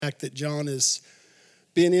fact that John has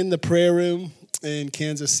been in the prayer room in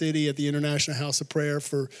Kansas City at the International House of Prayer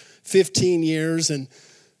for 15 years. And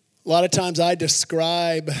a lot of times I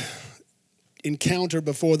describe encounter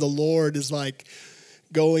before the Lord as like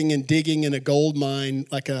going and digging in a gold mine,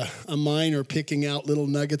 like a miner picking out little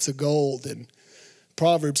nuggets of gold. And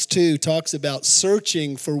Proverbs 2 talks about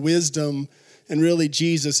searching for wisdom, and really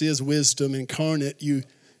Jesus is wisdom incarnate.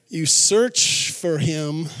 You search for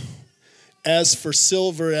him as for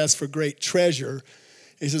silver, as for great treasure.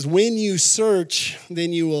 He says, when you search,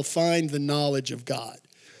 then you will find the knowledge of God.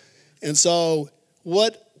 And so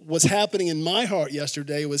what was happening in my heart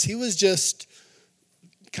yesterday was he was just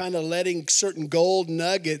kind of letting certain gold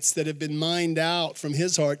nuggets that have been mined out from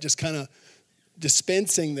his heart, just kind of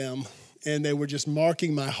dispensing them, and they were just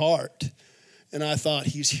marking my heart. And I thought,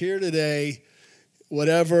 he's here today,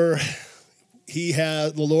 whatever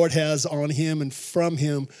the Lord has on him and from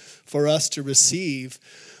him for us to receive,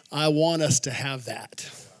 I want us to have that.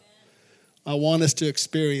 I want us to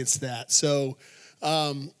experience that. So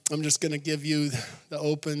I'm just going to give you the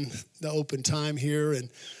open time here, and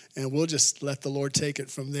we'll just let the Lord take it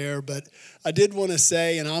from there. But I did want to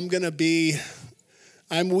say, and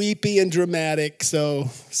I'm weepy and dramatic, so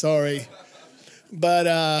sorry. But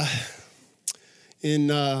in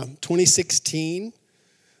 2016,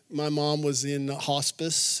 my mom was in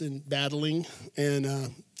hospice and battling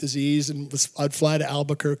disease, and I'd fly to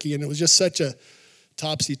Albuquerque, and it was just such a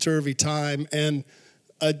topsy-turvy time. And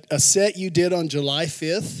a set you did on July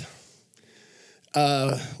 5th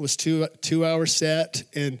was two-hour set,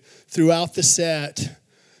 and throughout the set,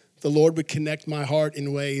 the Lord would connect my heart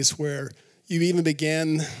in ways where you even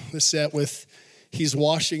began the set with, he's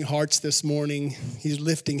washing hearts this morning, he's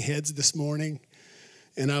lifting heads this morning.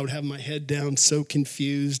 And I would have my head down so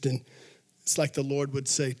confused, and it's like the Lord would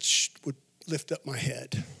say, would lift up my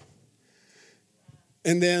head.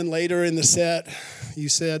 And then later in the set, you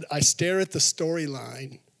said, I stare at the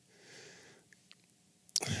storyline.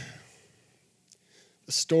 The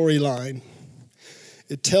storyline.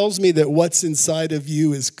 It tells me that what's inside of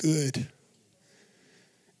you is good,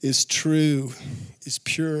 is true, is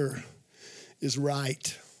pure, is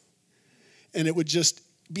right. And it would just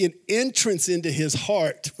be an entrance into his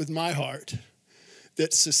heart with my heart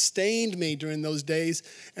that sustained me during those days.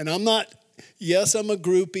 And I'm a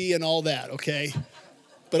groupie and all that, okay?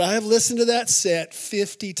 But I have listened to that set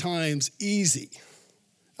 50 times easy.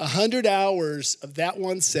 100 hours of that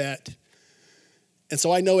one set. And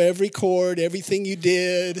so I know every chord, everything you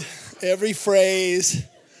did, every phrase.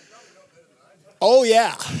 Oh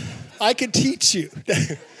yeah, I could teach you.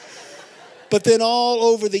 But then all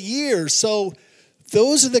over the years, so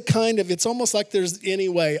those are the kind of, it's almost like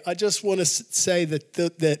I just want to say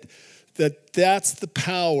that's the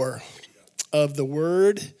power of the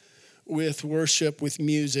word with worship, with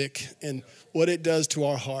music, and what it does to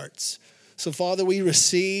our hearts. So Father, we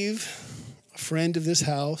receive a friend of this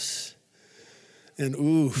house, and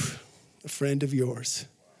a friend of yours.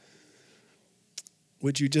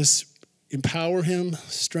 Would you just empower him,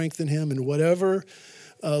 strengthen him, and whatever,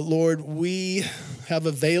 Lord, we have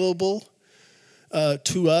available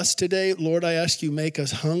to us today, Lord, I ask you, make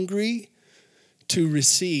us hungry to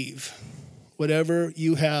receive whatever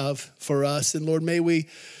you have for us. And Lord, may we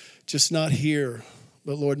just not hear,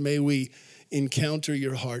 but Lord, may we encounter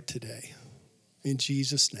your heart today. In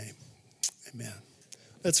Jesus' name, amen.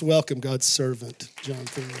 Let's welcome God's servant, John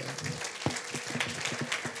Thurlow.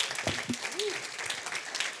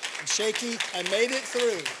 I'm shaky. I made it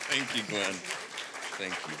through. Thank you, Glenn.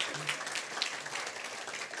 Thank you.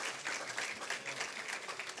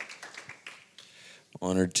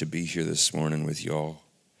 Honored to be here this morning with y'all.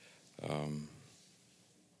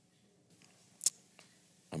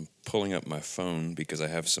 I'm pulling up my phone because I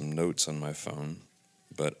have some notes on my phone,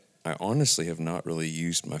 but I honestly have not really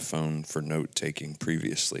used my phone for note-taking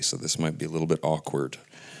previously, so this might be a little bit awkward.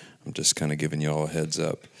 I'm just kind of giving y'all a heads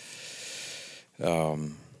up.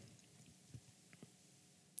 I'm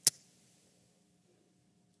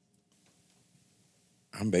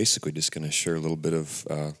basically just going to share a little bit of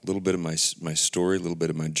my story, a little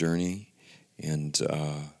bit of my journey, and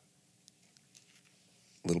a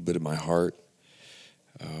little bit of my heart.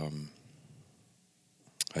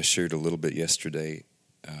 I shared a little bit yesterday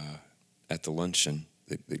at the luncheon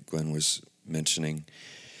that Glenn was mentioning,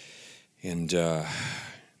 and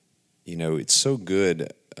it's so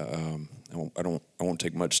good. I won't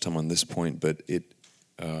take much time on this point, but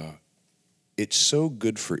it's so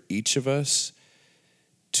good for each of us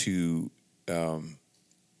to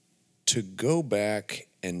go back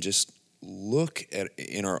and just look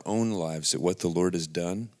in our own lives at what the Lord has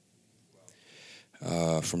done.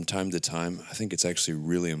 from time to time, I think it's actually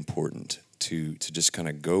really important to just kind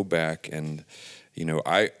of go back and,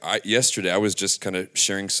 I yesterday I was just kind of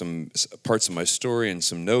sharing some parts of my story and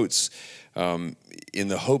some notes in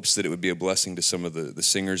the hopes that it would be a blessing to some of the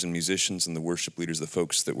singers and musicians and the worship leaders, the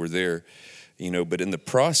folks that were there, but in the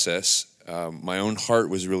process, my own heart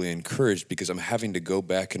was really encouraged because I'm having to go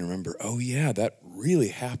back and remember, oh yeah, that really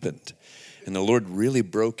happened. And the Lord really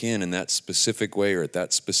broke in that specific way or at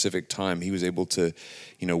that specific time. He was able to,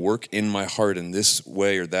 work in my heart in this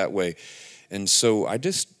way or that way. And so I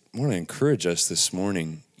just want to encourage us this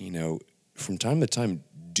morning, from time to time,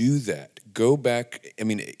 do that. Go back. I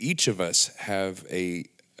mean, each of us have a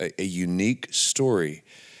unique story.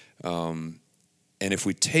 And if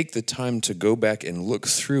we take the time to go back and look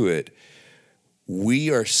through it,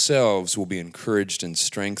 we ourselves will be encouraged and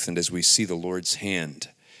strengthened as we see the Lord's hand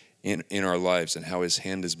in our lives and how his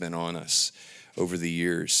hand has been on us over the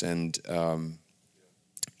years. And,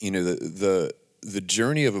 the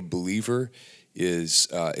journey of a believer is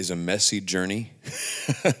a messy journey.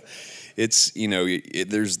 It's,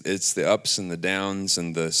 it's the ups and the downs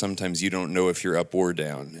and sometimes you don't know if you're up or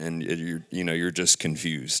down and you're just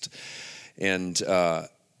confused. And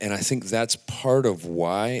I think that's part of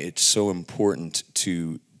why it's so important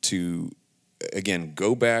to again,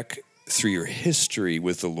 go back through your history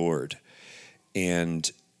with the Lord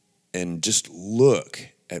and just look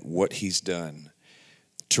at what he's done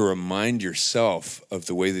to remind yourself of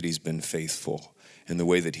the way that he's been faithful and the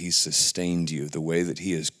way that he's sustained you, the way that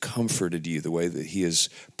he has comforted you, the way that he has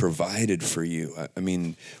provided for you. I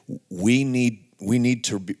mean, we need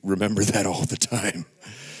to remember that all the time.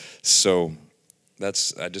 So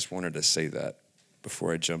I just wanted to say that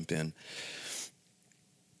before I jump in.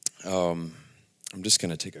 I'm just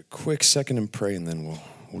going to take a quick second and pray, and then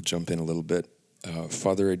we'll jump in a little bit.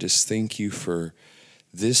 Father, I just thank you for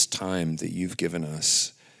this time that you've given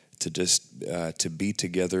us to just to be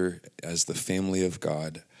together as the family of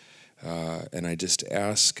God. And I just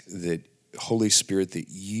ask that, Holy Spirit, that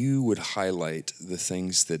you would highlight the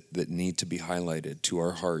things that need to be highlighted to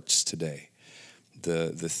our hearts today.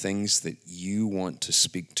 The things that you want to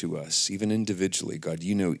speak to us, even individually. God,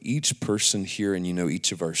 you know each person here and you know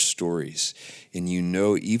each of our stories. And you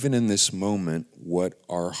know, even in this moment, what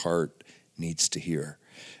our heart needs to hear.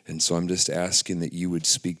 And so I'm just asking that you would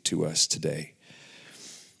speak to us today.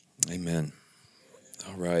 Amen.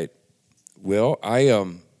 All right. Well, I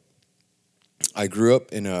grew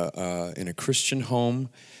up in a Christian home.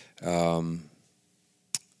 I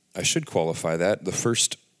should qualify that. The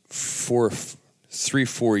first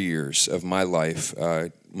 4 years of my life,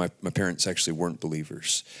 my parents actually weren't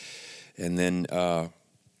believers. And then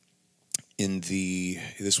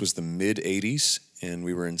this was the mid-'80s, and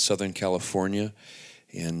we were in Southern California,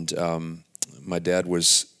 and my dad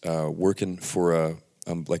was working for a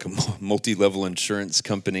multi-level insurance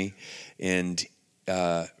company, and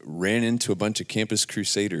ran into a bunch of Campus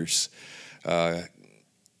Crusaders.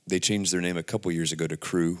 They changed their name a couple years ago to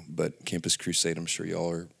Cru, but Campus Crusade, I'm sure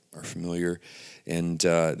y'all are familiar. And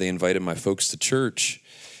they invited my folks to church.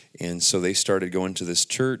 And so they started going to this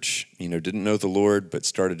church, didn't know the Lord, but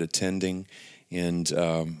started attending. And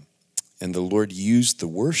the Lord used the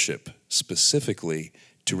worship specifically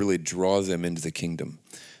to really draw them into the kingdom.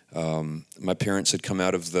 My parents had come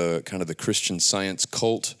out of the kind of the Christian Science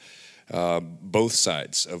cult, both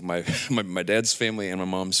sides of my dad's family and my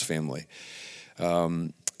mom's family.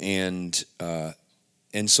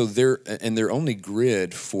 And so their only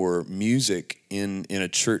grid for music in a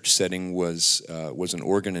church setting was an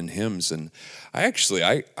organ and hymns. And I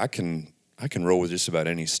can roll with just about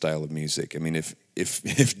any style of music. I mean,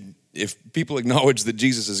 if people acknowledge that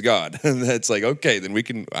Jesus is God, that's like, okay, then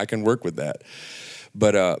I can work with that.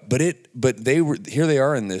 But they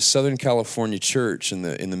are in this Southern California church in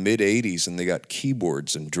the mid-'80s, and they got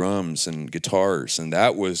keyboards and drums and guitars, and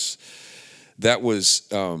that was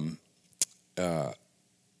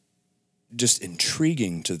just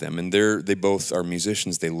intriguing to them. And they both are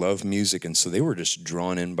musicians. They love music, and so they were just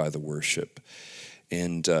drawn in by the worship.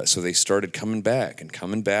 And so they started coming back.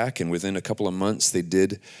 And within a couple of months, they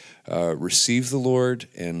did receive the Lord.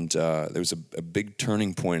 And there was a big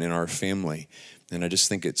turning point in our family. And I just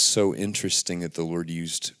think it's so interesting that the Lord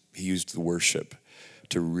used the worship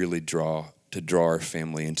to really draw our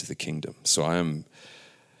family into the kingdom. So I'm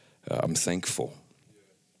thankful.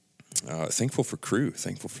 Thankful for Cru,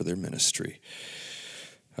 thankful for their ministry.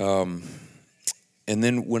 And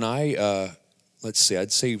then when I'd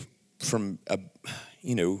say from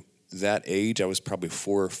that age, I was probably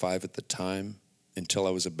 4 or 5 at the time, until I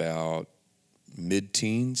was about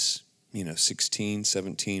mid-teens, 16,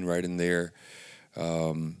 17, right in there.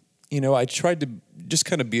 I tried to just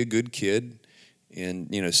kind of be a good kid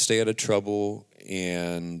and, stay out of trouble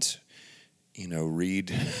and,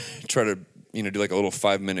 read, try to, do like a little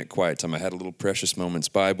 5-minute quiet time. I had a little Precious Moments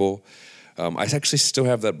Bible. I actually still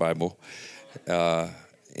have that Bible. But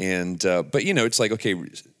it's like, okay,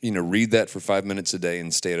 read that for 5 minutes a day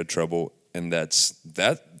and stay out of trouble. And that's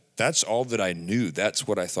all that I knew. That's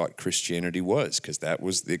what I thought Christianity was, because that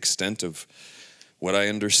was the extent of what I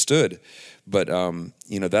understood. But,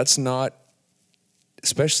 that's not,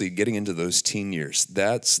 especially getting into those teen years,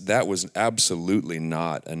 that was absolutely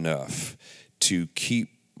not enough to keep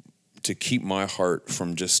my heart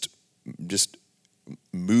from just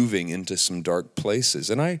moving into some dark places.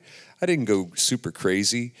 And I didn't go super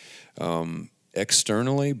crazy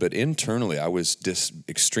externally, but internally I was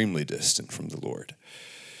extremely distant from the Lord.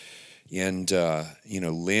 And,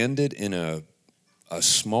 landed in a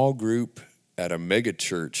small group at a mega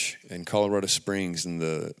church in Colorado Springs in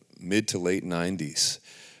the mid to late 90s.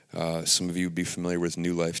 Some of you would be familiar with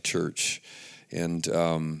New Life Church. And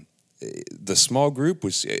the small group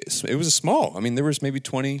was small. I mean, there was maybe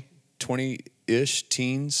 20-ish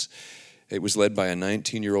teens. It was led by a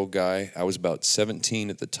 19-year-old guy. I was about 17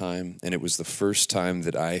 at the time, and it was the first time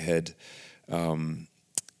that I had been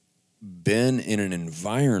in an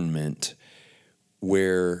environment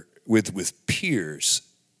where with peers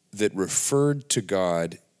that referred to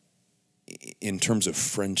God in terms of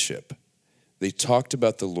friendship. They talked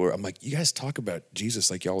about the Lord. I'm like, you guys talk about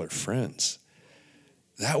Jesus like y'all are friends.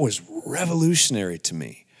 That was revolutionary to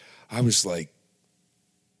me. I was like,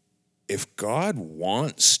 if God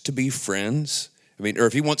wants to be friends, or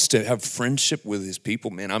if he wants to have friendship with his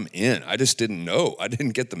people, man, I'm in. I just didn't know. I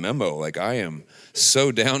didn't get the memo. Like, I am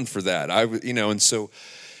so down for that. And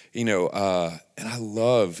I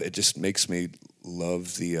love, it just makes me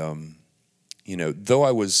love the, though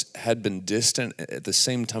I had been distant, at the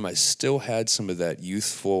same time, I still had some of that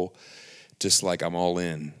youthful, just like I'm all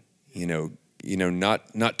in,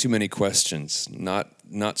 not too many questions,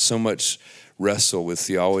 not so much wrestle with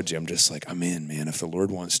theology. I'm just like, I'm in, man. If the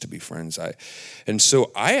Lord wants to be friends, and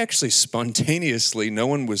so I actually spontaneously, no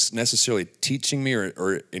one was necessarily teaching me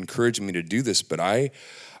or encouraging me to do this, but I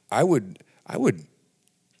would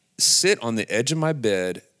sit on the edge of my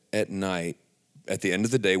bed at night, at the end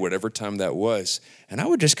of the day, whatever time that was, and I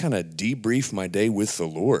would just kind of debrief my day with the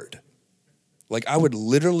Lord. Like, I would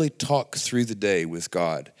literally talk through the day with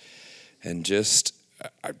God and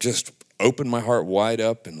I just open my heart wide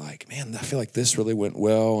up and like, man, I feel like this really went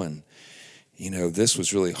well, and this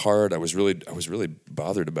was really hard. I was really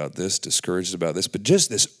bothered about this, discouraged about this, but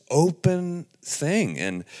just this open thing.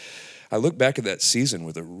 And I look back at that season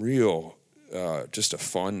with a real, just a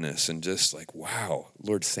fondness and just like, wow,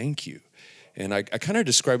 Lord, thank you. And I kind of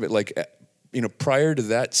describe it like, prior to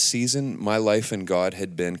that season, my life in God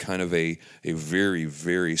had been kind of a very,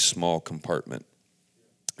 very small compartment.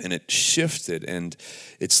 And it shifted, and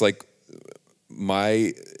it's like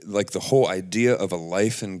the whole idea of a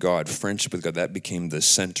life in God, friendship with God, that became the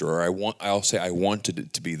center. Or I'll say I wanted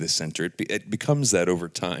it to be the center. It becomes that over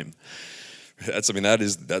time. That's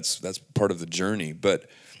part of the journey. But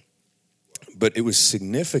it was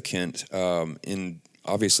significant in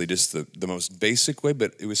obviously just the most basic way.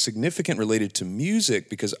 But it was significant related to music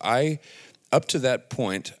because up to that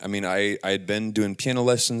point, I had been doing piano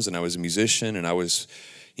lessons and I was a musician and I was.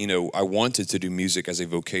 I wanted to do music as a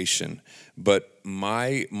vocation, but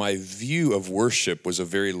my view of worship was a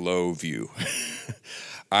very low view.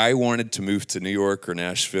 I wanted to move to New York or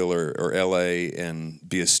Nashville or LA and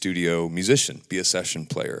be a studio musician, be a session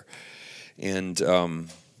player. And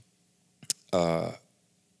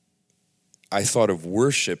I thought of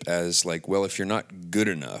worship as like, well, if you're not good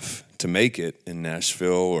enough to make it in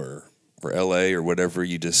Nashville or LA or whatever,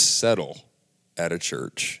 you just settle at a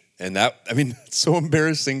church. And it's so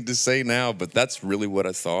embarrassing to say now, but that's really what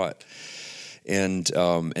I thought. And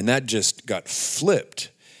that just got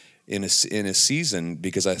flipped in a season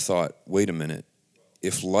because I thought, wait a minute,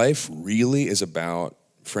 if life really is about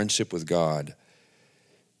friendship with God,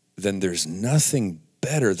 then there's nothing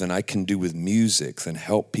better than I can do with music than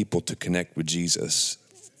help people to connect with Jesus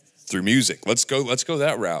through music. Let's go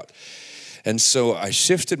that route. And so I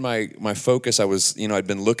shifted my focus. I was, I'd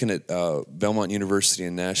been looking at Belmont University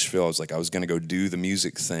in Nashville. I was like, I was going to go do the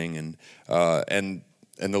music thing, and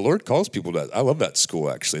the Lord calls people to that. I love that school,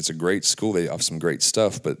 actually. It's a great school. They have some great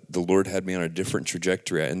stuff, but the Lord had me on a different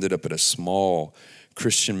trajectory. I ended up at a small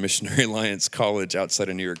Christian Missionary Alliance college outside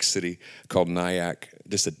of New York City called Nyack,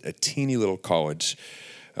 just a teeny little college.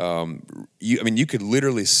 You could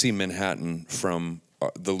literally see Manhattan from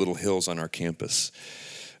the little hills on our campus.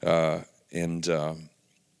 And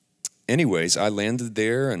anyways, I landed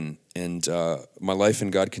there, and my life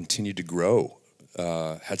in God continued to grow.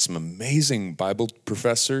 Had some amazing Bible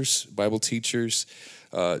professors, Bible teachers.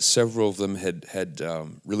 Several of them had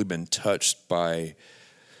really been touched by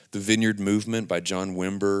the Vineyard Movement by John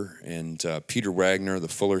Wimber and Peter Wagner, the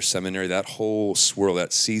Fuller Seminary, that whole swirl,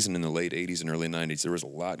 that season in the late 80s and early 90s, there was a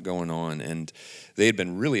lot going on, and they had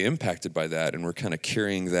been really impacted by that, and we're kind of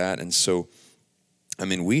carrying that. And so, I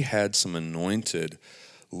mean, we had some anointed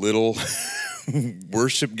little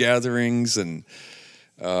worship gatherings, and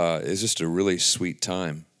it was just a really sweet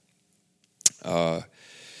time.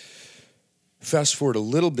 Fast forward a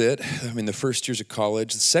little bit, I mean, the first years of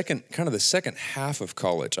college, the second half of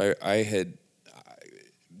college, I had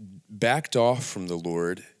backed off from the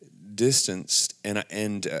Lord, distanced, and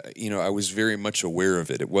I was very much aware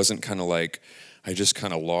of it. It wasn't kind of like I just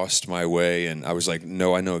kind of lost my way, and I was like,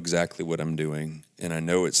 no, I know exactly what I'm doing, and I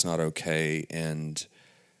know it's not okay, and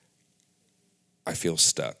I feel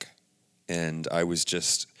stuck. And I was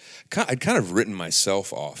I'd kind of written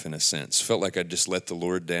myself off in a sense. Felt like I'd just let the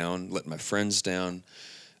Lord down, let my friends down.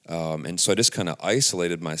 And so I just kind of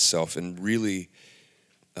isolated myself and really,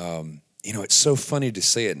 it's so funny to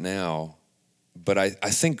say it now, but I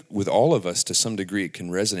think with all of us to some degree it can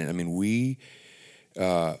resonate. I mean, we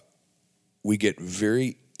get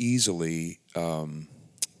very easily,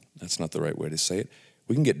 that's not the right way to say it,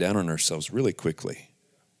 we can get down on ourselves really quickly.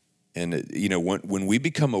 And, when we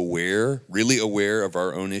become really aware of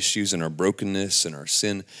our own issues and our brokenness and our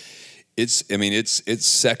sin, it's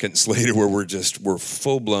seconds later where we're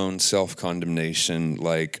full-blown self-condemnation,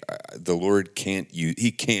 like the Lord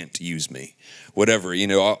he can't use me, whatever,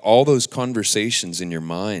 all those conversations in your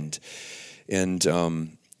mind. And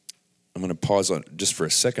I'm going to pause on just for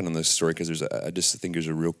a second on this story because I just think there's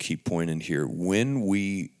a real key point in here. When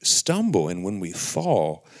we stumble and when we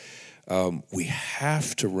fall, we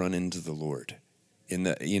have to run into the Lord.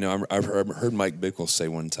 I've heard Mike Bickle say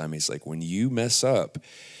one time, he's like, when you mess up,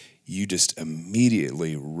 you just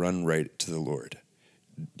immediately run right to the Lord.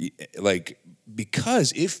 Like,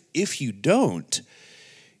 because if you don't,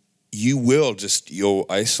 you'll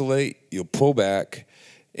isolate, you'll pull back,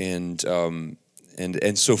 and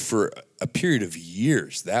so for a period of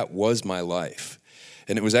years, that was my life.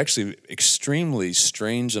 And it was actually extremely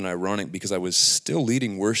strange and ironic because I was still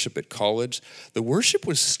leading worship at college. The worship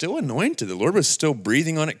was still anointed. The Lord was still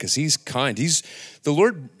breathing on it because He's kind. The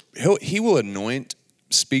Lord, He will anoint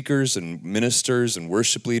speakers and ministers and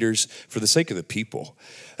worship leaders for the sake of the people.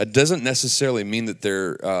 It doesn't necessarily mean that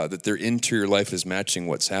their interior life is matching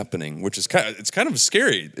what's happening, which is it's kind of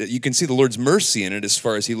scary. You can see the Lord's mercy in it as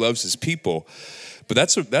far as He loves His people. But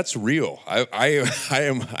that's real.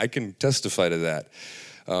 I can testify to that.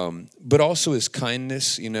 But also His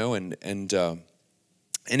kindness,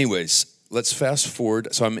 anyways, let's fast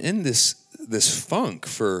forward. So I'm in this funk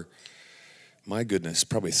for, my goodness,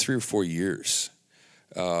 probably 3 or 4 years.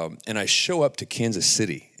 And I show up to Kansas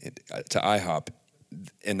City, to IHOP,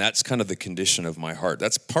 and that's kind of the condition of my heart.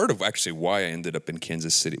 That's part of actually why I ended up in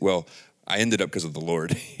Kansas City. Well, I ended up because of the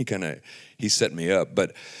Lord. He set me up.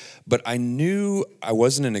 But I knew I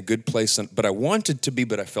wasn't in a good place, but I wanted to be,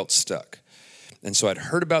 but I felt stuck. And so I'd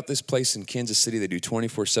heard about this place in Kansas City. They do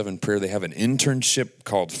 24/7 prayer. They have an internship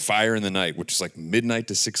called Fire in the Night, which is like midnight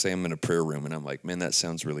to 6 a.m. in a prayer room. And I'm like, man, that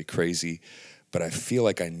sounds really crazy. But I feel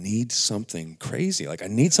like I need something crazy. Like I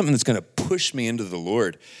need something that's going to push me into the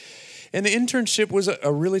Lord. And the internship was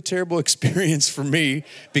a really terrible experience for me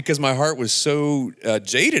because my heart was so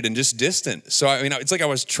jaded and just distant. So it's like I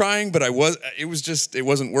was trying, but it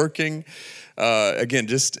wasn't working.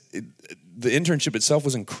 The internship itself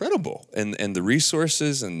was incredible, and the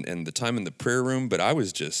resources and the time in the prayer room. But I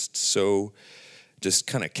was just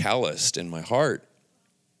kind of calloused in my heart.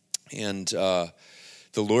 And the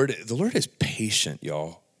Lord is patient,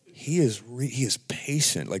 y'all. He is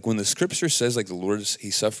patient. Like when the scripture says, like the Lord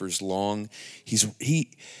He suffers long, He's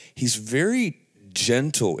very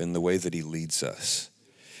gentle in the way that He leads us.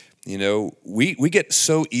 We get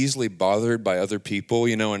so easily bothered by other people,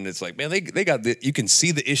 and it's like, man, they got you can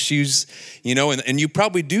see the issues, and you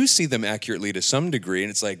probably do see them accurately to some degree,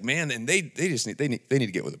 and it's like, man, and they need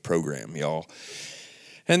to get with the program, y'all.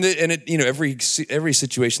 And every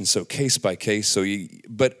situation's so case by case. So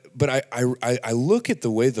but I look at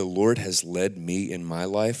the way the Lord has led me in my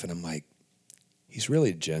life, and I'm like, He's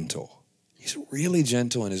really gentle. He's really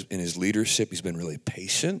gentle in his leadership. He's been really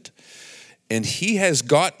patient, and He has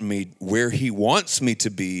got me where He wants me to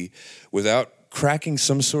be without cracking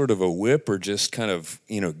some sort of a whip or just kind of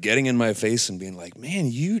getting in my face and being like, man,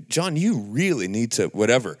 John, you really need to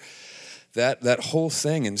whatever. That whole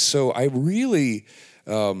thing. And so I really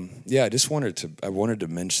I wanted to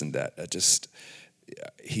mention that.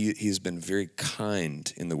 He's been very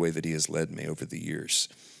kind in the way that he has led me over the years.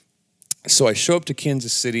 So I show up to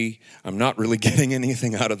Kansas City. I'm not really getting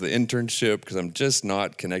anything out of the internship because I'm just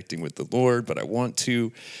not connecting with the Lord, but I want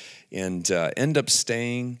to, and end up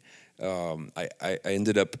staying. I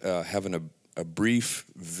ended up having a brief,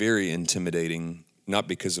 very intimidating, not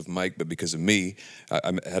because of Mike, but because of me.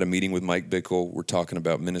 I had a meeting with Mike Bickle. We're talking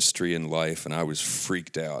about ministry and life, and I was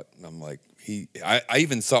freaked out. And I'm like, I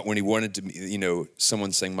even thought when he wanted to,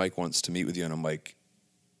 someone saying Mike wants to meet with you, and I'm like,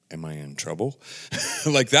 am I in trouble?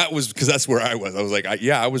 Like that was, because that's where I was. I was like,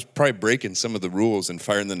 I was probably breaking some of the rules and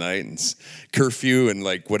fire in the night and curfew and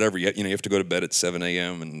like whatever. You have to go to bed at 7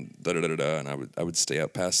 a.m. and da-da-da-da-da. And I would stay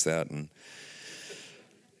up past that and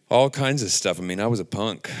all kinds of stuff. I mean, I was a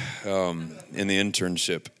punk in the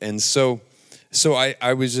internship. And so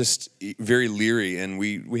I was just very leery, and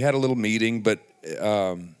we had a little meeting, but,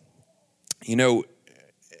 at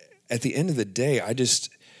the end of the day,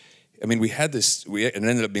 we had this, it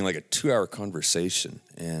ended up being like a 2-hour conversation,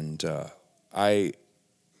 and I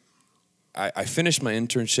finished my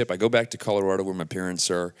internship. I go back to Colorado where my parents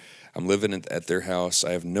are. I'm living at their house.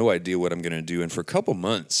 I have no idea what I'm going to do, and for a couple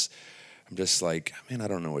months, I'm just like, man, I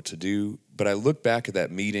don't know what to do. But I look back at that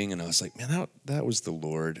meeting, and I was like, man, that was the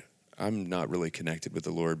Lord. I'm not really connected with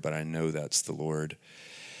the Lord, but I know that's the Lord.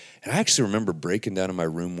 And I actually remember breaking down in my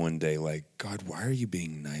room one day like, God, why are you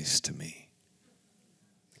being nice to me?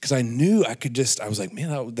 Because I knew I was like,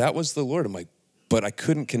 man, that was the Lord. I'm like, but I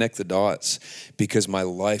couldn't connect the dots because my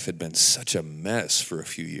life had been such a mess for a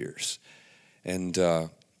few years. And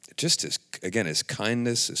just his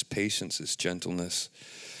kindness, his patience, his gentleness.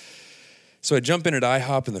 So I jump in at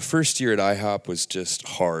IHOP, and the first year at IHOP was just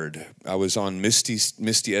hard. I was on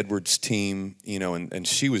Misty Edwards' team, and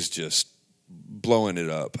she was just blowing it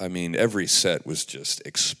up. I mean, every set was just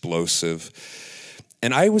explosive.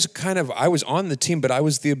 And I was on the team, but I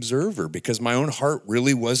was the observer because my own heart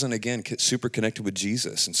really wasn't, again, super connected with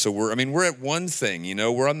Jesus. And so we're at one thing,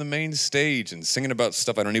 we're on the main stage and singing about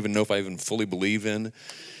stuff I don't even know if I even fully believe in,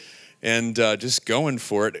 and just going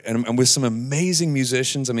for it. And I'm with some amazing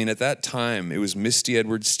musicians. I mean, at that time, it was Misty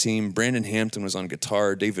Edwards' team. Brandon Hampton was on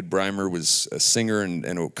guitar. David Breimer was a singer and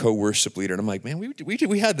a co-worship leader. And I'm like, man,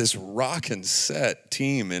 we had this rockin' set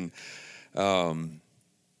team. And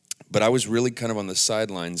but I was really kind of on the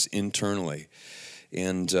sidelines internally.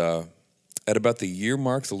 And at about the year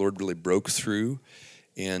mark, the Lord really broke through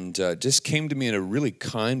and just came to me in a really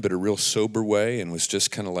kind but a real sober way, and was just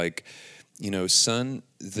kind of like, son,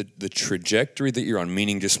 the trajectory that you're on,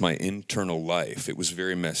 meaning just my internal life, it was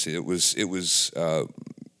very messy. It was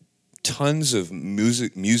tons of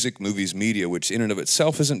music, movies, media, which in and of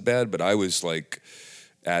itself isn't bad, but I was like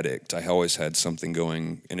addict. I always had something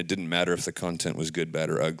going, and it didn't matter if the content was good, bad,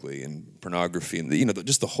 or ugly, and pornography, and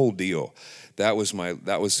just the whole deal. That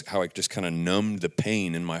was how I just kind of numbed the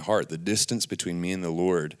pain in my heart, the distance between me and the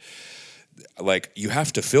Lord. Like, you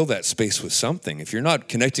have to fill that space with something. If you're not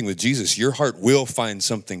connecting with Jesus, your heart will find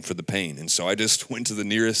something for the pain. And so I just went to the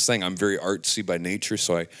nearest thing. I'm very artsy by nature,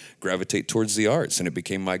 so I gravitate towards the arts, and it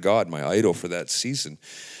became my God, my idol for that season.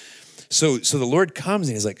 So the Lord comes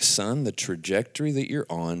and he's like, son, the trajectory that you're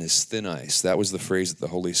on is thin ice. That was the phrase that the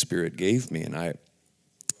Holy Spirit gave me. And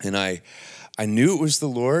I knew it was the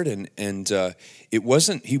Lord, and he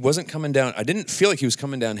wasn't coming down. I didn't feel like he was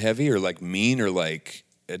coming down heavy or like mean or like,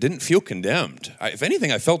 I didn't feel condemned. If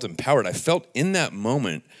anything, I felt empowered. I felt in that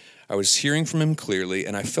moment, I was hearing from him clearly,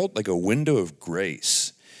 and I felt like a window of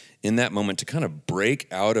grace in that moment to kind of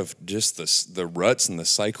break out of just the ruts and the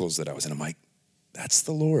cycles that I was in. I'm like, that's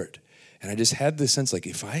the Lord. And I just had this sense, like,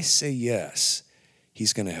 if I say yes,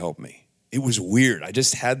 he's going to help me. It was weird. I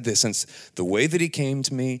just had this sense, the way that he came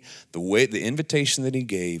to me, the invitation that he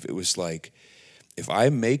gave, it was like, if I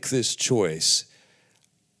make this choice,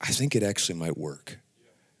 I think it actually might work.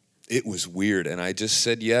 It was weird. And I just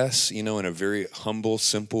said yes, in a very humble,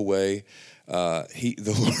 simple way.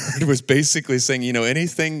 The Lord was basically saying,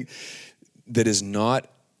 anything that is not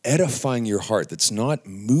edifying your heart, that's not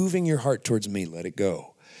moving your heart towards me, let it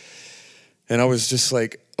go. And I was just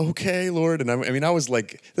like, okay, Lord. And I was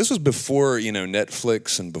like, this was before,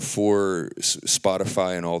 Netflix and before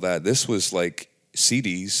Spotify and all that. This was like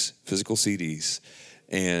CDs, physical CDs.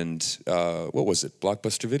 And what was it?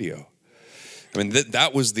 Blockbuster Video. I mean,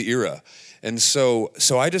 that was the era. And so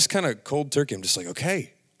I just kind of cold turkey. I'm just like,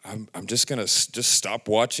 okay, I'm just going to just stop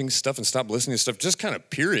watching stuff and stop listening to stuff, just kind of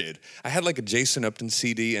period. I had like a Jason Upton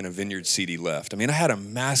CD and a Vineyard CD left. I mean, I had a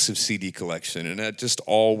massive CD collection, and that just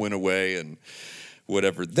all went away and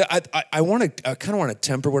whatever. I kind of want to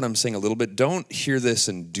temper what I'm saying a little bit. Don't hear this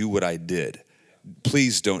and do what I did.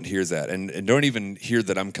 please don't hear that. And don't even hear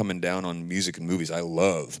that I'm coming down on music and movies. I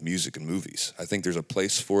love music and movies. I think there's a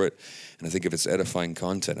place for it. And I think if it's edifying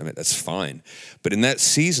content, I mean, that's fine. But in that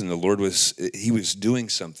season, the Lord he was doing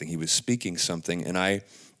something. He was speaking something. And I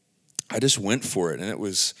just went for it. And it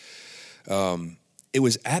was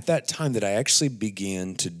at that time that I actually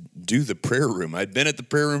began to do the prayer room. I'd been at the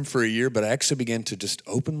prayer room for a year, but I actually began to just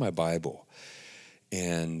open my Bible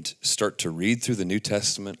and start to read through the New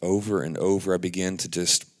Testament over and over. I began to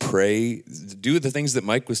just pray, do the things that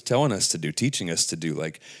Mike was telling us to do, teaching us to do,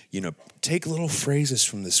 like, take little phrases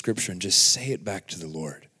from the scripture and just say it back to the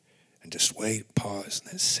Lord. And just wait, pause,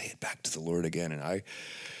 and then say it back to the Lord again. And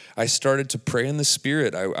I started to pray in the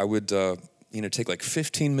Spirit. I would take like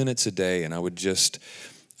 15 minutes a day, and I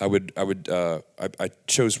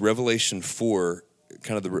chose Revelation 4,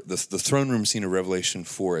 kind of the throne room scene of Revelation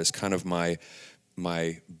 4 as kind of my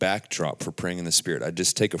backdrop for praying in the Spirit. I'd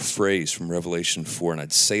just take a phrase from Revelation 4 and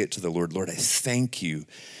I'd say it to the Lord. Lord, I thank you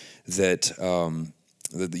that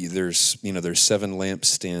there's 7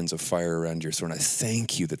 lampstands of fire around your throne. I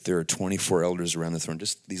thank you that there are 24 elders around the throne.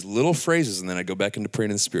 Just these little phrases, and then I go back into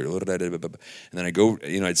praying in the Spirit. And then I go,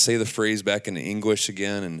 I'd say the phrase back into English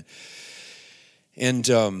again, and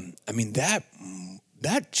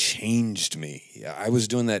that changed me. I was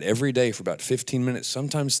doing that every day for about 15 minutes,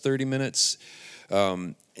 sometimes 30 minutes.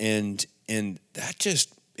 And that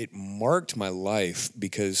just, it marked my life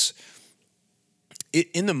because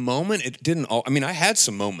in the moment, it didn't I had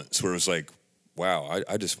some moments where it was like, wow,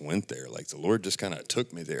 I just went there. Like the Lord just kind of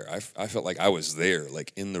took me there. I felt like I was there,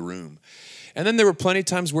 like in the room. And then there were plenty of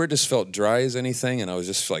times where it just felt dry as anything, and I was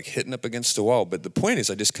just like hitting up against the wall. But the point is,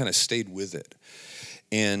 I just kind of stayed with it.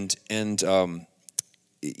 And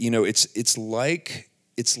it's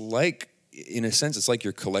like in a sense, it's like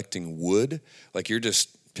you're collecting wood. Like you're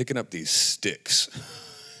just picking up these sticks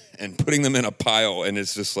and putting them in a pile, and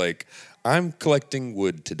it's just like, I'm collecting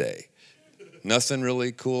wood today. Nothing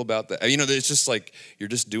really cool about that. It's just like you're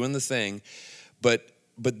just doing the thing, but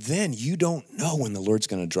then you don't know when the Lord's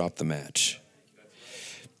going to drop the match.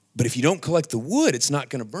 But if you don't collect the wood, it's not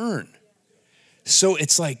going to burn. So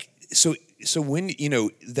it's like, so when,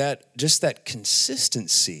 that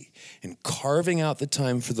consistency in carving out the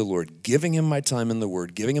time for the Lord, giving him my time in the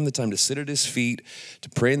Word, giving him the time to sit at his feet, to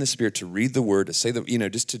pray in the Spirit, to read the Word, to say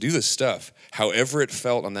just to do this stuff, however it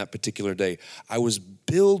felt on that particular day, I was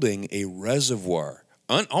building a reservoir,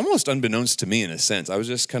 almost unbeknownst to me in a sense. I was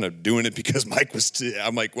just kind of doing it because Mike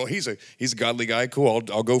I'm like, well, he's a godly guy, cool,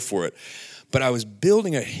 I'll go for it. But I was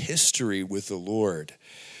building a history with the Lord.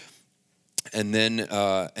 And then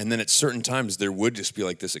at certain times, there would just be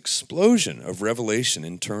like this explosion of revelation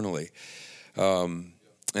internally. And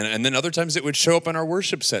then other times it would show up in our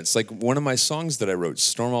worship sets. Like one of my songs that I wrote,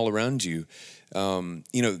 Storm All Around You,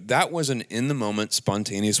 that was an in-the-moment,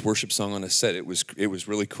 spontaneous worship song on a set. It was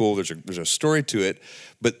really cool. There's a story to it.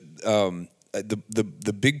 But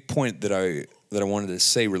the big point that I wanted to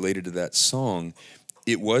say related to that song,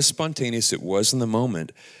 it was spontaneous. It was in the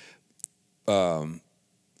moment.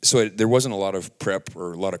 So there wasn't a lot of prep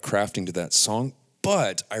or a lot of crafting to that song,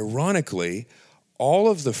 but ironically, all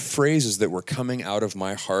of the phrases that were coming out of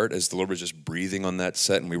my heart as the Lord was just breathing on that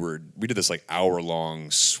set, and we did this like hour-long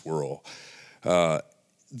swirl. The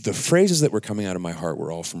phrases that were coming out of my heart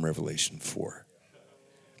were all from Revelation 4.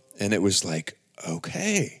 And it was like,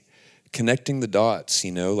 okay, connecting the dots,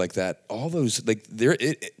 like that, all those, like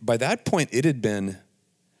by that point, it had been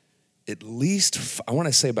at least, I want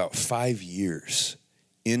to say about 5 years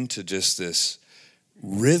into just this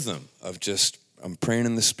rhythm of just, I'm praying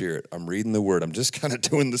in the Spirit, I'm reading the Word, I'm just kind of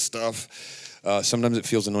doing the stuff. Sometimes it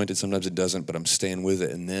feels anointed, sometimes it doesn't, but I'm staying with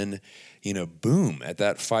it. And then, boom, at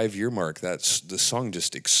that 5-year mark, the song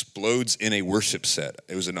just explodes in a worship set.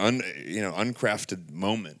 It was an uncrafted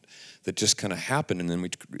moment that just kind of happened, and then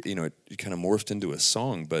it kind of morphed into a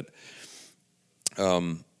song. But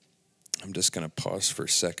I'm just going to pause for a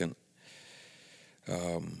second.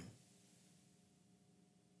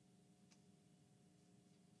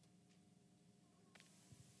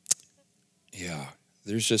 Yeah,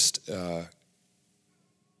 there's just, I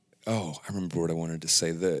remember what I wanted to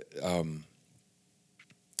say. I've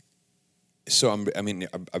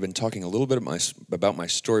been talking a little bit about my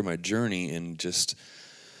story, my journey, and just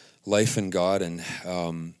life in God, and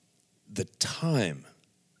the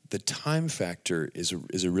time factor is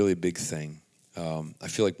a really big thing. I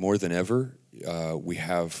feel like more than ever, we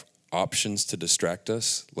have options to distract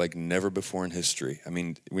us like never before in history. I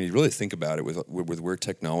mean, when you really think about it, with where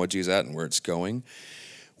technology is at and where it's going,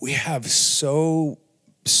 we have so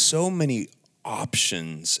many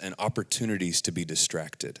options and opportunities to be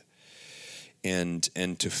distracted. and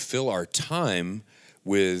to fill our time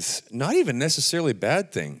with not even necessarily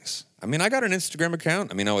bad things. I mean, I got an Instagram account.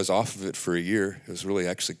 I mean, I was off of it for a year. It was really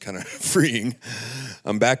actually kind of freeing.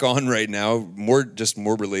 I'm back on right now, more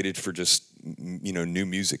related for just, new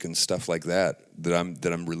music and stuff like that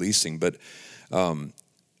I'm releasing. But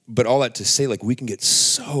all that to say, like, we can get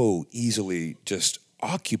so easily just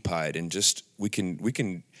occupied and just we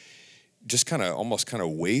can just kind of almost kind of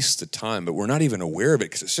waste the time, but we're not even aware of it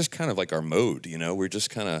because it's just kind of like our mode. We're just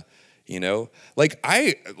kind of. I think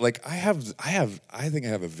I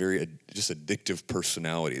have a very just addictive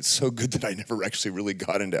personality. It's so good that I never actually really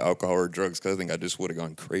got into alcohol or drugs because I think I just would have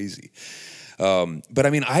gone crazy. But I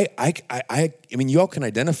mean, I mean, you all can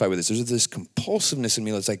identify with this. There's this compulsiveness in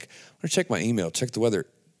me that's like, I'm gonna check my email, check the weather.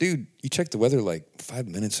 Dude, you checked the weather like 5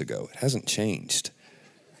 minutes ago. It hasn't changed.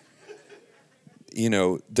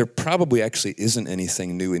 There probably actually isn't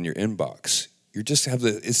anything new in your inbox. You just have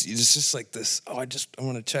it's just like this, I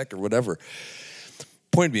want to check or whatever.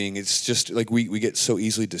 Point being, it's just like we get so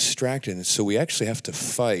easily distracted. And so we actually have to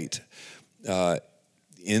fight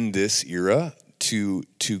in this era to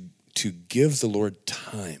give the Lord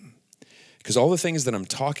time. Because all the things that I'm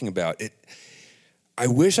talking about, I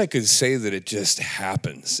wish I could say that it just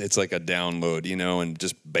happens. It's like a download, and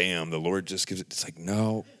just bam, the Lord just gives it. It's like,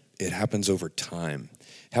 no, it happens over time.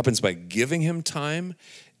 It happens by giving him time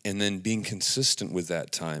and then being consistent with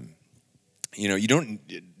that time. You don't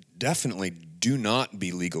definitely do not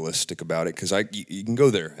be legalistic about it, because you can go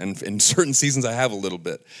there, and in certain seasons I have a little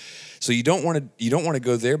bit. So you don't want to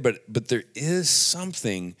go there, but there is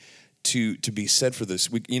something to be said for this.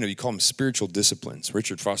 You call them spiritual disciplines.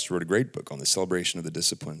 Richard Foster wrote a great book on the celebration of the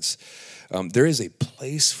disciplines. There is a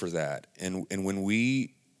place for that, and when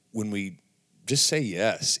we just say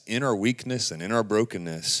yes in our weakness and in our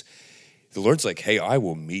brokenness, the Lord's like, hey, I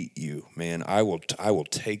will meet you, man. I will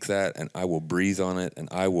take that and I will breathe on it, and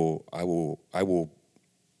I will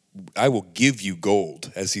give you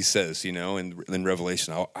gold, as he says, in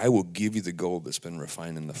Revelation. I will give you the gold that's been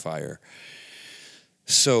refined in the fire.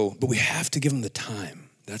 So, but we have to give him the time.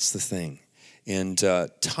 That's the thing. And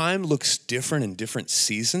time looks different in different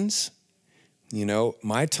seasons.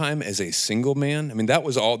 My time as a single man, I mean, that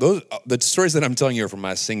was all those, the stories that I'm telling you are from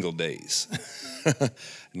my single days.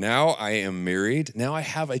 Now I am married. Now I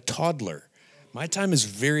have a toddler. My time is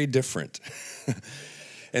very different.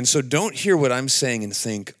 And so don't hear what I'm saying and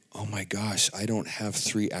think, oh my gosh, I don't have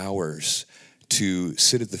 3 hours to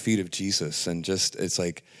sit at the feet of Jesus. And it's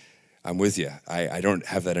like, I'm with you. I don't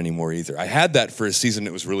have that anymore either. I had that for a season.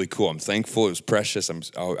 It was really cool. I'm thankful. It was precious.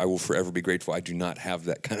 I will forever be grateful. I do not have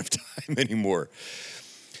that kind of time anymore.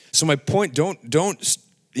 So my point, don't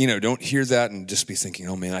hear that and just be thinking,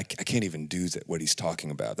 oh man, I can't even do that, what he's talking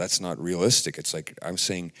about. That's not realistic. It's like, I'm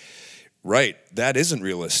saying, right, that isn't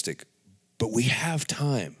realistic, but we have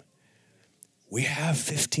time. We have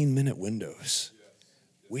 15-minute windows.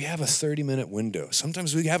 We have a 30-minute window.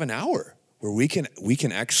 Sometimes we have an hour where we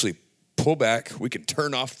can actually pull back. We can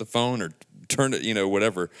turn off the phone or turn it,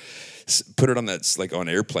 whatever, put it on that's like on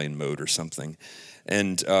airplane mode or something.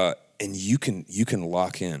 And you can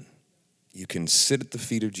lock in. You can sit at the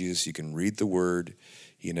feet of Jesus. You can read the word.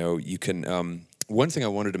 You can. One thing I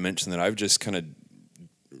wanted to mention that I've just kind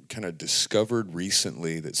of discovered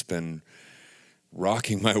recently that's been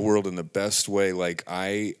rocking my world in the best way. Like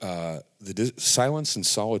silence and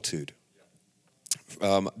solitude.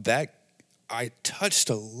 That I touched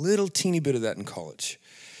a little teeny bit of that in college,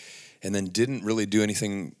 and then didn't really do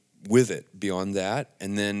anything with it beyond that.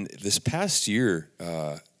 And then this past year,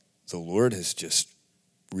 the Lord has just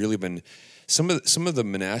really been some of the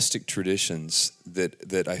monastic traditions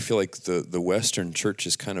that I feel like the Western church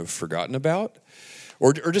has kind of forgotten about,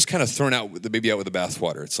 or just kind of thrown out with the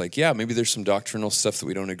bathwater. It's like, yeah, maybe there's some doctrinal stuff that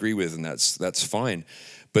we don't agree with, and that's fine.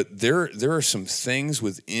 But there are some things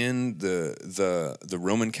within the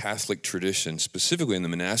Roman Catholic tradition, specifically in the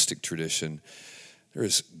monastic tradition, there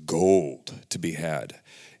is gold to be had.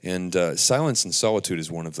 And silence and solitude is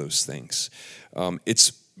one of those things.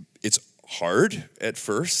 It's hard at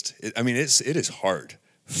first. It is hard.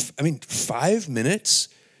 5 minutes.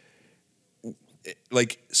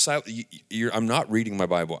 Like I'm not reading my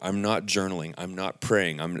Bible. I'm not journaling. I'm not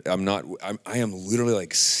praying. I am literally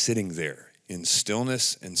like sitting there in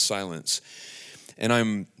stillness and silence, and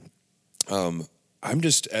I'm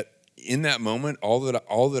just in that moment. All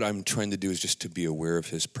that I'm trying to do is just to be aware of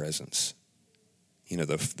His presence.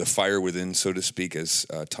 The fire within, so to speak, as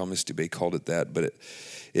Thomas Dubay called it that. But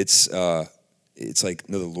it's like,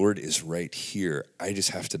 no, the Lord is right here. I just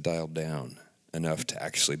have to dial down enough to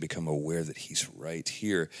actually become aware that He's right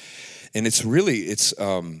here. And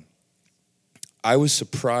I was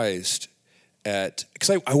surprised because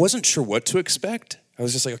I wasn't sure what to expect. I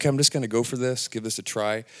was just like, okay, I'm just going to go for this, give this a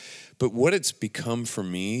try. But what it's become for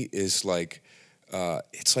me is like,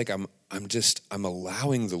 it's like I'm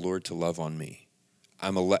allowing the Lord to love on me.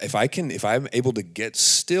 If I'm able to get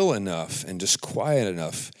still enough and just quiet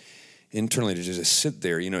enough internally to just sit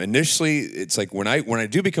there. Initially it's like when I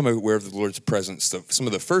do become aware of the Lord's presence, some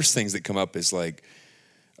of the first things that come up is like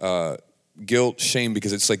guilt, shame,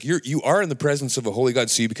 because it's like you are in the presence of a holy God,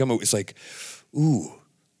 so you become it's like, ooh,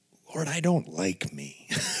 Lord, I don't like me.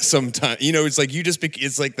 Sometimes, it's like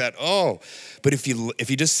it's like that. Oh, but if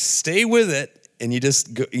you just stay with it and you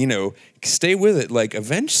just go, stay with it, like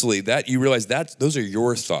eventually that you realize that those are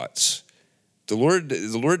your thoughts. The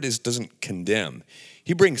Lord doesn't condemn.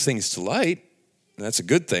 He brings things to light, and that's a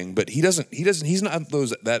good thing. But he's not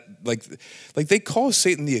those that like they call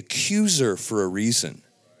Satan the accuser for a reason,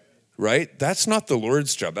 right? That's not the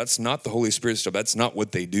Lord's job. That's not the Holy Spirit's job. That's not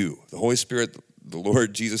what they do. The Holy Spirit, the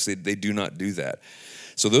Lord Jesus, they do not do that.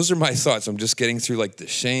 So those are my thoughts. I'm just getting through like the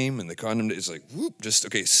shame and the condemnation. It's like, whoop, just,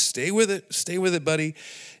 okay, stay with it, buddy.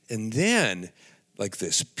 And then like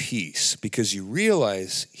this peace, because you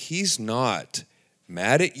realize he's not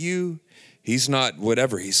mad at you. He's not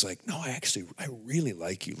whatever. He's like, no, I really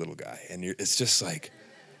like you, little guy. And it's just like,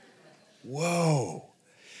 whoa.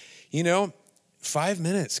 5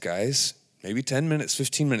 minutes, guys, maybe 10 minutes,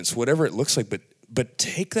 15 minutes, whatever it looks like, but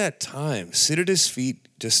take that time, sit at his feet,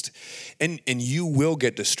 and you will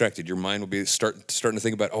get distracted. Your mind will be starting to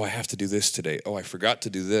think about, oh, I have to do this today. Oh, I forgot to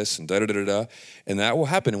do this, and da-da-da-da-da. And that will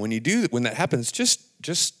happen. And when that happens,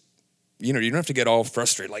 just you don't have to get all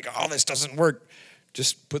frustrated, like, oh, this doesn't work.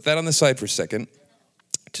 Just put that on the side for a second.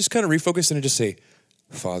 Just kind of refocus and just say,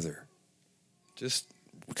 Father. Just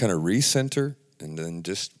kind of recenter and then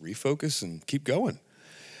just refocus and keep going.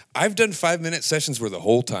 I've done 5-minute sessions where the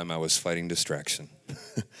whole time I was fighting distraction.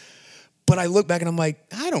 But I look back and I'm like,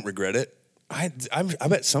 I don't regret it. I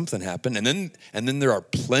bet something happened. And then there are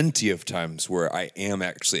plenty of times where I am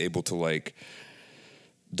actually able to like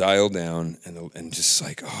dial down and just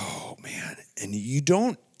like, oh man. And you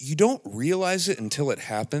don't realize it until it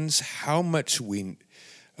happens how much we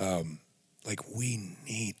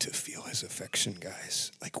need to feel his affection,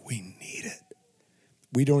 guys. Like we need it.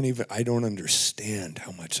 I don't understand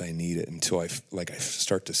how much I need it until I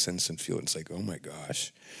start to sense and feel it. It's like, oh my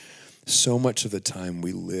gosh. So much of the time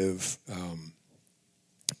we live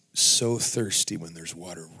so thirsty when there's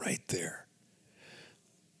water right there.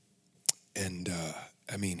 And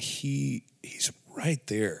he's right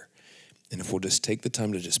there. And if we'll just take the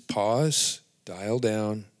time to just pause, dial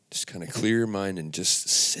down, just kind of clear your mind and just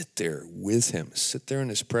sit there with him, sit there in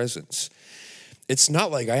his presence. It's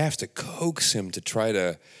not like I have to coax him to try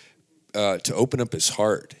to open up his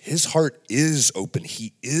heart. His heart is open.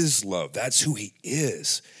 He is love. That's who he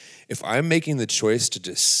is. If I'm making the choice to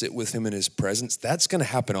just sit with him in his presence, that's going to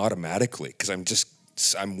happen automatically because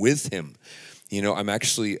I'm with him. I'm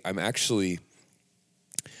actually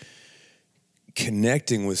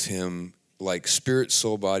connecting with him like spirit,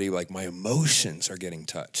 soul, body, like my emotions are getting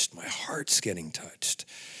touched. My heart's getting touched.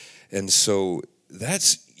 And so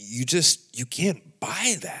you can't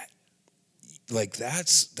buy that. Like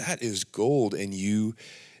that is gold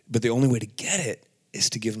but the only way to get it is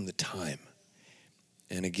to give him the time.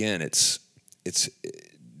 And again, it's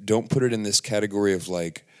don't put it in this category of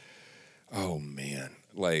like, oh man,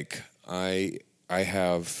 like I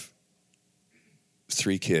have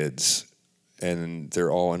 3 kids and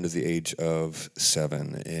they're all under the age of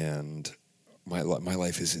 7 and my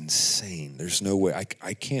life is insane. There's no way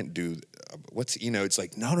I can't do it's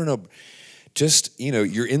like, no. Just,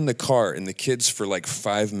 you're in the car and the kids for like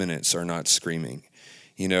 5 minutes are not screaming,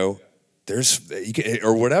 or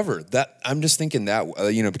whatever. That I'm just thinking that,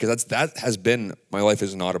 because that has been, my life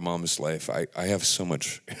is not a mom's life. I have so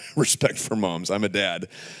much respect for moms. I'm a dad.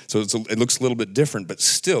 So it looks a little bit different, but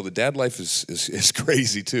still the dad life is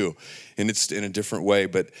crazy too. And it's in a different way.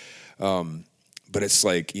 But it's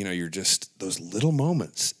like, you're just, those little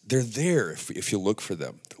moments, they're there if you look for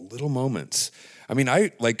them, the little moments. I mean,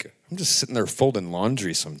 I'm just sitting there folding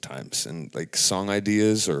laundry sometimes and like song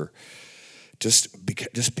ideas or just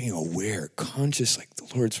being aware, conscious, like the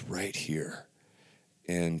Lord's right here.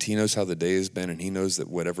 And he knows how the day has been and he knows that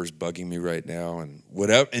whatever's bugging me right now and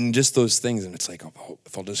whatever, and just those things. And it's like,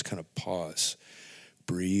 if I'll just kind of pause,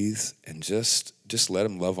 breathe, and just let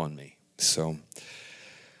him love on me. So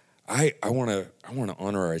I want to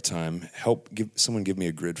honor our time. Someone give me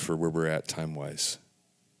a grid for where we're at time-wise.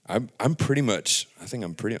 I'm pretty much,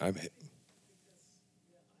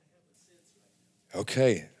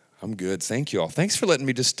 okay, I'm good. Thank you all. Thanks for letting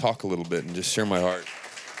me just talk a little bit and just share my heart.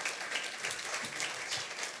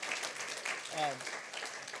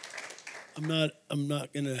 I'm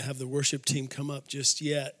not going to have the worship team come up just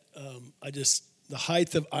yet. The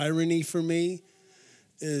height of irony for me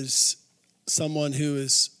is someone who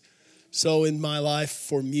is so in my life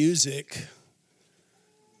for music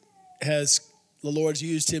the Lord's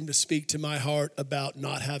used him to speak to my heart about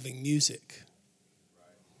not having music.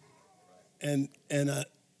 And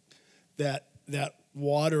that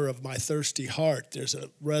water of my thirsty heart, there's a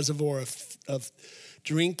reservoir of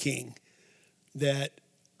drinking that,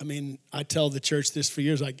 I tell the church this for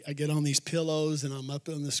years. I get on these pillows and I'm up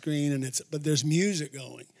on the screen but there's music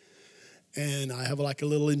going. And I have like a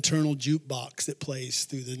little internal jukebox that plays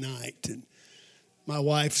through the night. And my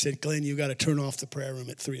wife said, Glenn, you got to turn off the prayer room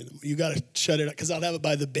at 3 a.m. You got to shut it up, because I'd have it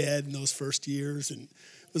by the bed in those first years. And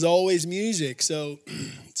it was always music. So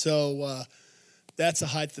that's a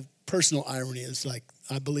height of personal irony. Is like,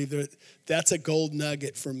 I believe that's a gold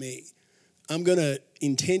nugget for me. I'm going to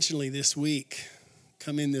intentionally this week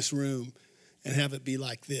come in this room and have it be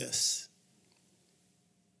like this.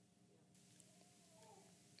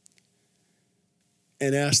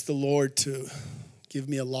 And ask the Lord to give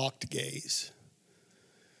me a locked gaze.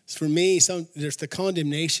 For me, there's the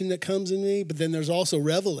condemnation that comes in me, but then there's also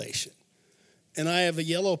revelation. And I have a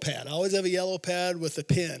yellow pad. I always have a yellow pad with a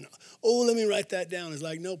pen. Oh, let me write that down. It's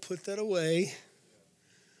like, no, put that away.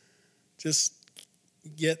 Just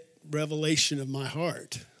get revelation of my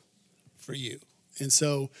heart for you. And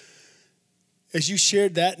so, as you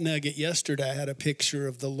shared that nugget yesterday, I had a picture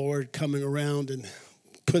of the Lord coming around and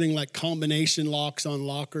putting like combination locks on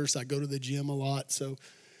lockers. I go to the gym a lot, so,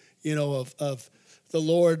 of the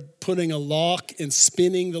Lord putting a lock and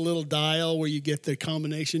spinning the little dial where you get the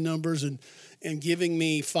combination numbers and giving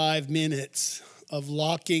me 5 minutes of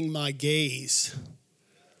locking my gaze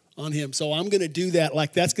on him. So I'm going to do that.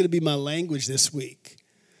 Like, that's going to be my language this week.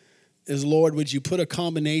 Is, Lord, would you put a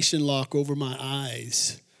combination lock over my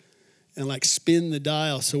eyes and like spin the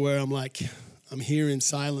dial so where I'm here in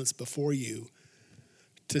silence before you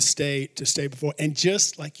to stay before. And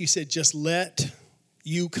just like you said, just let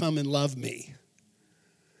you come and love me.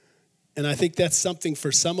 And I think that's something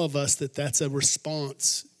for some of us that's a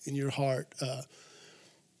response in your heart,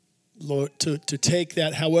 Lord, to take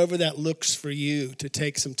that, however that looks for you, to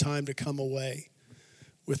take some time to come away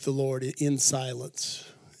with the Lord in silence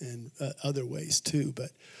and other ways too.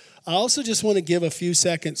 But I also just want to give a few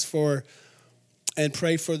seconds and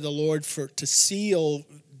pray for the Lord to seal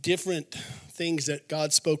different things that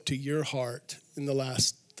God spoke to your heart in the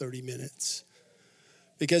last 30 minutes.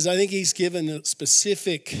 Because I think he's given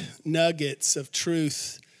specific nuggets of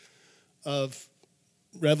truth, of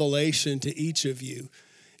revelation to each of you.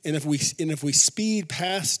 And if we speed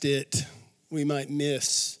past it, we might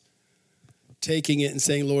miss taking it and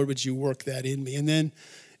saying, Lord, would you work that in me? And then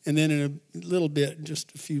in a little bit,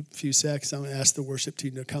 just a few seconds, I'm going to ask the worship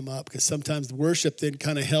team to come up, because sometimes the worship then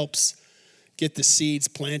kind of helps get the seeds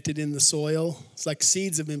planted in the soil. It's like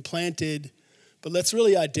seeds have been planted, but let's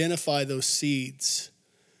really identify those seeds.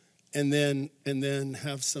 And then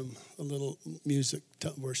have a little music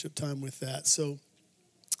worship time with that. So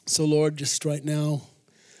Lord, just right now,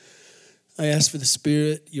 I ask for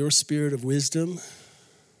your spirit of wisdom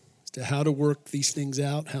as to how to work these things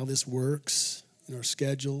out, how this works in our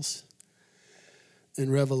schedules, and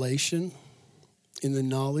revelation in the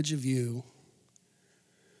knowledge of you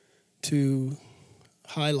to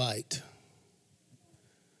highlight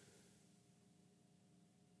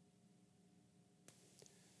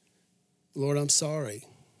Lord, I'm sorry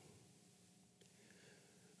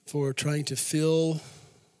for trying to fill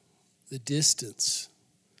the distance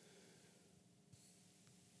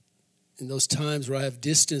in those times where I have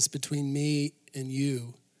distance between me and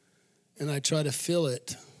you, and I try to fill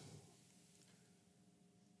it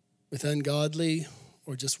with ungodly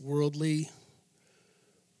or just worldly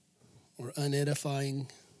or unedifying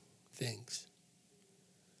things.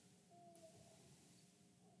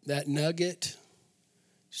 That nugget,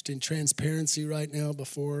 just in transparency right now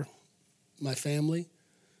before my family.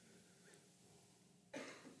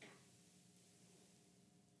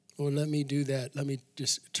 Lord, let me do that. Let me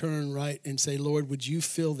just turn right and say, Lord, would you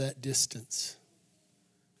fill that distance?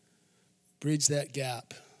 Bridge that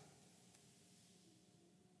gap.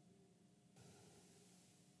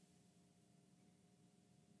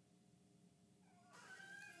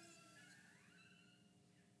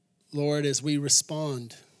 Lord, as we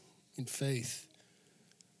respond in faith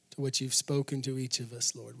to what you've spoken to each of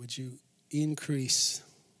us, Lord, would you increase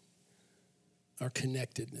our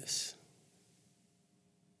connectedness?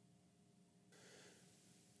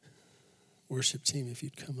 Worship team, if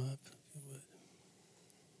you'd come up, if you would.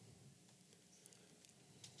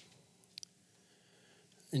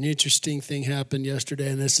 An interesting thing happened yesterday,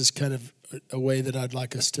 and this is kind of a way that I'd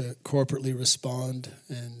like us to corporately respond,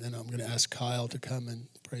 and then I'm going to ask Kyle to come and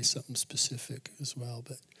pray something specific as well.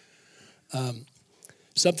 But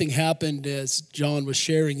something happened as John was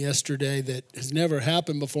sharing yesterday that has never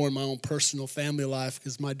happened before in my own personal family life,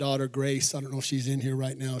 because my daughter Grace, I don't know if she's in here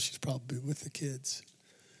right now. She's probably with the kids.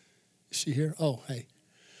 Is she here? Oh, hey.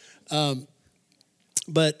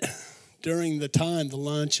 But during the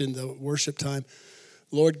lunch and the worship time,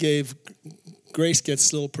 Lord gave, Grace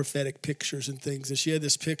gets little prophetic pictures and things. And she had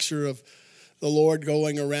this picture of the Lord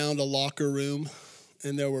going around a locker room,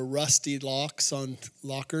 and there were rusty locks on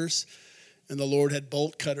lockers. And the Lord had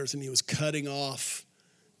bolt cutters, and he was cutting off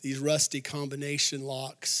these rusty combination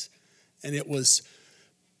locks. And it was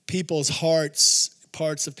people's hearts,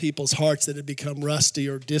 parts of people's hearts that had become rusty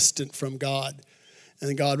or distant from God.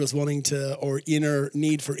 And God was wanting to, or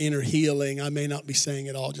need for inner healing. I may not be saying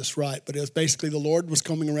it all just right, but it was basically the Lord was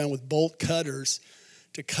coming around with bolt cutters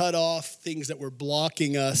to cut off things that were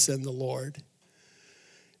blocking us and the Lord.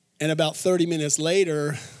 And about 30 minutes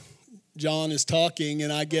later, John is talking,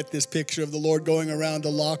 and I get this picture of the Lord going around the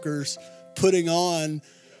lockers, putting on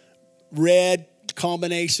red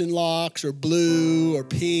combination locks or blue or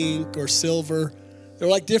pink or silver. They're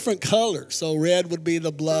like different colors. So red would be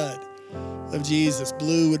the blood of Jesus.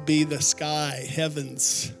 Blue would be the sky,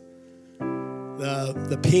 heavens.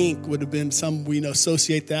 The pink would have been some, we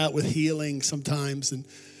associate that with healing sometimes, and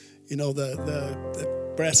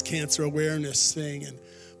the breast cancer awareness thing.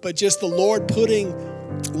 But just the Lord putting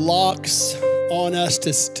locks on us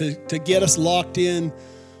to get us locked in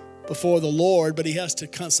before the Lord, but he has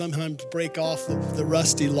to sometimes break off the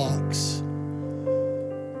rusty locks.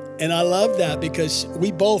 And I love that because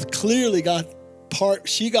we both clearly got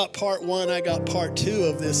she got part one, I got part two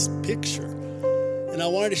of this picture. And I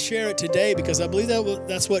wanted to share it today because I believe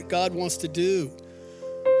that's what God wants to do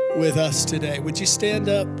with us today. Would you stand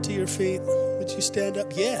up to your feet? Would you stand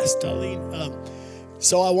up? Yes, Darlene.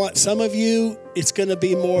 So I want some of you, it's going to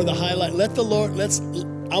be more the highlight. I want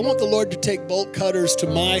the Lord to take bolt cutters to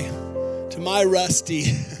my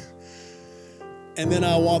rusty. And then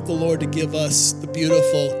I want the Lord to give us the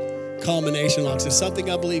beautiful combination locks. It's something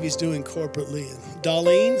I believe he's doing corporately.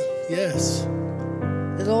 Darlene, yes.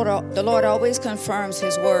 The Lord always confirms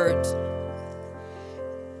his words.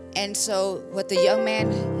 And so what the young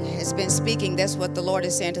man has been speaking, that's what the Lord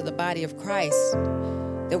is saying to the body of Christ,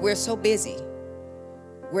 that we're so busy.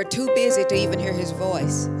 We're too busy to even hear his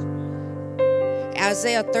voice.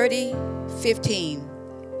 Isaiah 30:15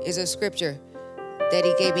 is a scripture that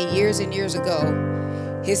he gave me years and years ago.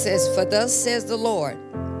 He says, "For thus says the Lord,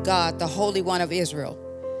 God, the Holy One of Israel,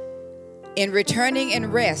 in returning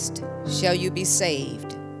and rest shall you be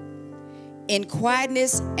saved. In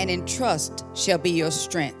quietness and in trust shall be your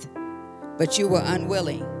strength. But you were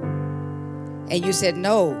unwilling. And you said,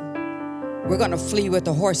 no, we're going to flee with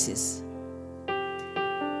the horses."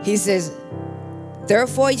 He says,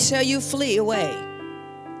 "Therefore shall you flee away.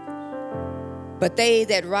 But they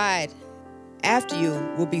that ride after you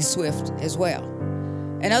will be swift as well."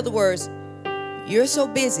 In other words, you're so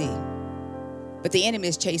busy, but the enemy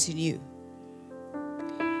is chasing you.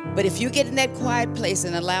 But if you get in that quiet place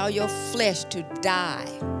and allow your flesh to die,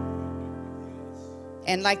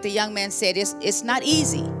 and like the young man said, it's not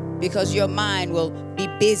easy because your mind will be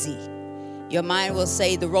busy. Your mind will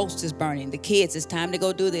say the roast is burning, the kids, it's time to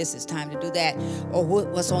go do this, it's time to do that, or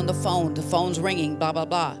what's on the phone's ringing, blah, blah,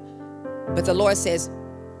 blah. But the Lord says,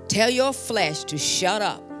 tell your flesh to shut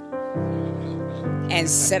up and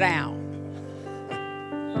sit down.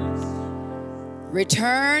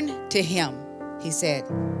 Return to him, he said,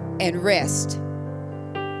 and rest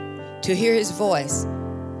to hear his voice,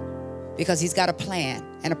 because he's got a plan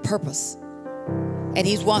and a purpose. And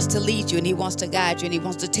he wants to lead you, and he wants to guide you, and he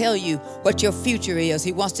wants to tell you what your future is.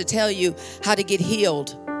 He wants to tell you how to get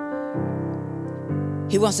healed.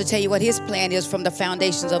 He wants to tell you what his plan is from the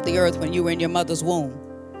foundations of the earth when you were in your mother's womb.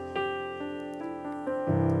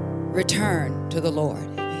 Return to the Lord.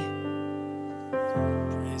 Amen.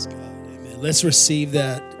 Praise God. Amen. Let's receive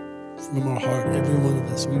that from our heart. Every one of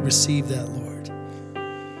us, we receive that, Lord.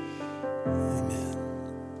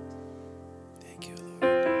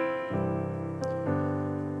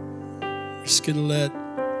 Just going to let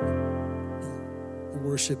the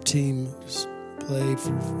worship team just play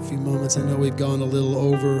for a few moments. I know we've gone a little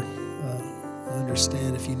over. I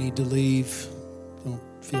understand if you need to leave. Don't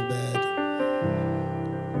feel bad.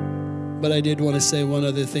 But I did want to say one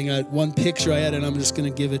other thing. One picture I had, and I'm just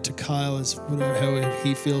going to give it to Kyle as how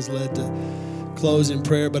he feels led to close in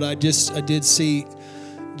prayer. But I did see,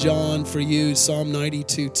 John, for you, Psalm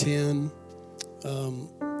 92:10.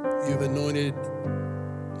 You've anointed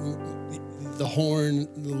the horn,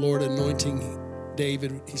 the Lord anointing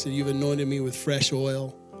David. He said, you've anointed me with fresh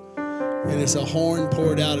oil. And it's a horn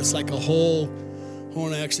poured out. It's like a whole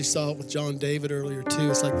horn. I actually saw it with John David earlier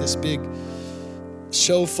too. It's like this big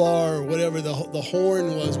shofar or whatever the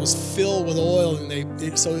horn was filled with oil.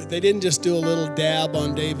 And so they didn't just do a little dab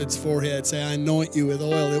on David's forehead, say, I anoint you with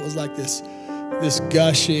oil. It was like this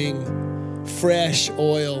gushing, fresh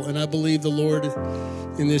oil. And I believe the Lord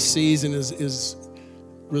in this season is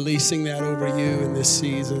releasing that over you in this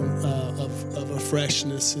season of a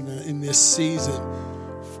freshness in this season.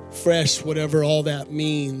 Fresh, whatever all that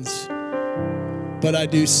means. But I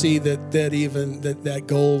do see that even that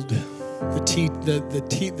gold,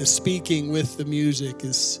 the speaking with the music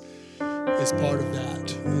is part of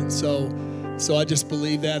that. And so I just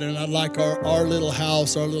believe that, and I'd like our little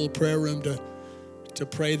house, our little prayer room to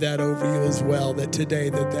pray that over you as well. That today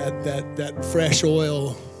that fresh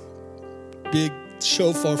oil, big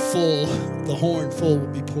shofar full, the horn full will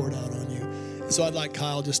be poured out on you. And so I'd like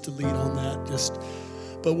Kyle just to lead on that.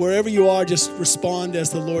 But wherever you are, just respond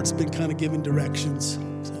as the Lord's been kind of giving directions.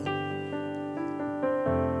 So.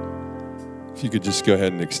 If you could just go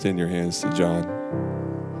ahead and extend your hands to John.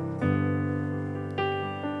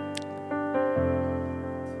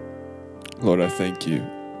 Lord, I thank you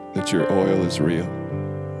that your oil is real.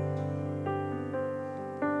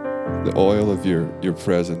 The oil of your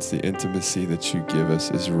presence, the intimacy that you give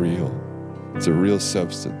us is real. It's a real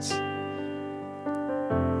substance.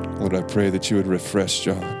 Lord, I pray that you would refresh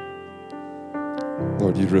John.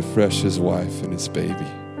 Lord, you'd refresh his wife and his baby.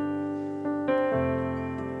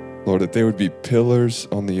 Lord, that they would be pillars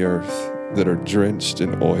on the earth that are drenched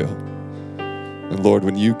in oil. And Lord,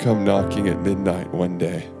 when you come knocking at midnight one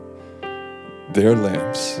day, their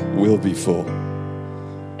lamps will be full.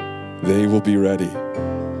 They will be ready.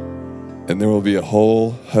 And there will be a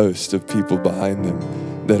whole host of people behind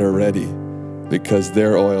them that are ready because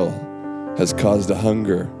their oil has caused a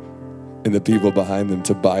hunger in the people behind them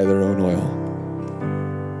to buy their own oil.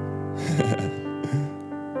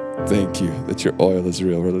 Thank you that your oil is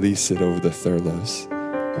real. Release it over the Thurlows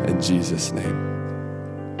in Jesus' name.